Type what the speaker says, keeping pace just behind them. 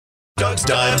Doug's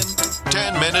Dime.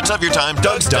 10 minutes of your time,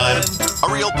 Doug's Dime.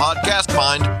 A real podcast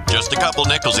find. Just a couple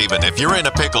nickels even. If you're in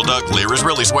a pickle, Doug Lear is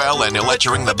really swell and he'll let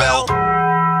you ring the bell.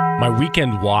 My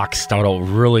weekend walks start out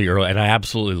really early, and I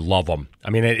absolutely love them. I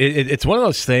mean, it's one of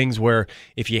those things where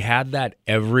if you had that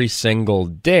every single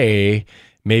day,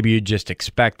 maybe you just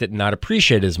expect it and not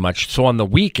appreciate it as much. So on the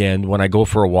weekend, when I go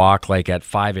for a walk like at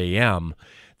 5 a.m.,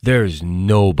 there's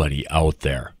nobody out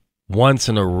there. Once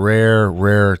in a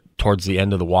rare, towards the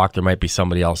end of the walk, there might be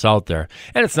somebody else out there.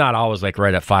 And it's not always like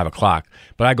right at 5 o'clock,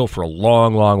 but I go for a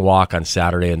long walk on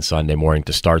Saturday and Sunday morning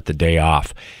to start the day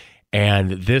off.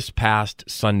 And this past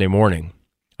Sunday morning,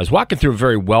 I was walking through a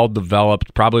very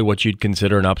well-developed, probably what you'd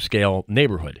consider an upscale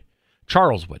neighborhood,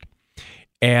 Charleswood.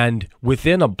 And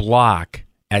within a block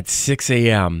at 6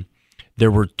 a.m.,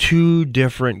 there were two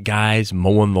different guys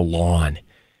mowing the lawn.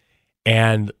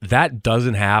 And that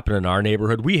doesn't happen in our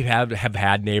neighborhood. We have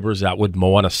had neighbors that would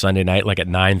mow on a Sunday night like at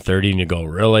 9:30, and you go,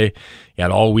 really? You had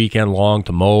all weekend long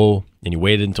to mow, and you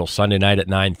waited until Sunday night at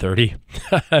 9:30?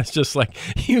 It's just like,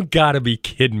 you got to be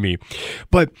kidding me.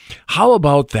 But how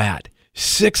about that?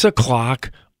 6 o'clock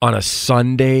on a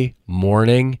Sunday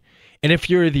morning? And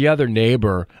if you're the other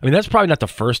neighbor, I mean, that's probably not the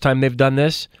first time they've done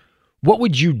this. What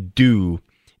would you do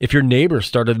if your neighbor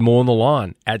started mowing the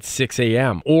lawn at 6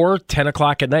 a.m. or 10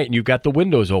 o'clock at night and you've got the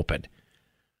windows open?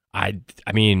 I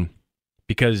mean,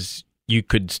 because you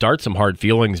could start some hard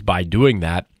feelings by doing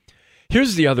that.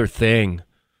 Here's the other thing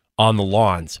on the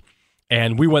lawns.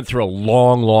 And we went through a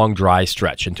long dry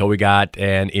stretch until we got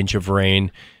an inch of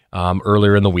rain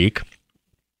earlier in the week.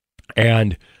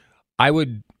 And I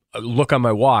would look on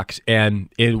my walks, and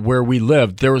where we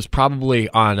lived, there was probably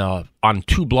on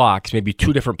 2 blocks, maybe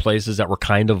 2 different places that were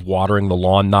kind of watering the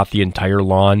lawn, not the entire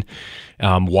lawn,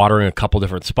 watering a couple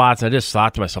different spots. And I just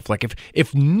thought to myself, like,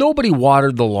 if nobody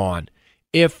watered the lawn,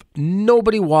 then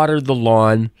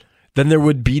there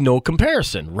would be no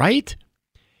comparison, right?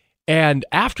 And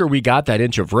after we got that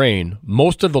inch of rain,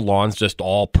 most of the lawns just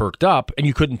all perked up, and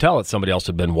you couldn't tell that somebody else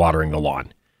had been watering the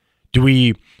lawn. Do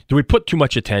we put too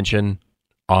much attention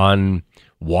on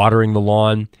watering the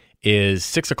lawn? Is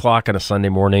 6 o'clock on a Sunday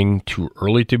morning too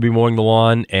early to be mowing the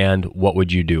lawn? And what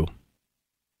would you do?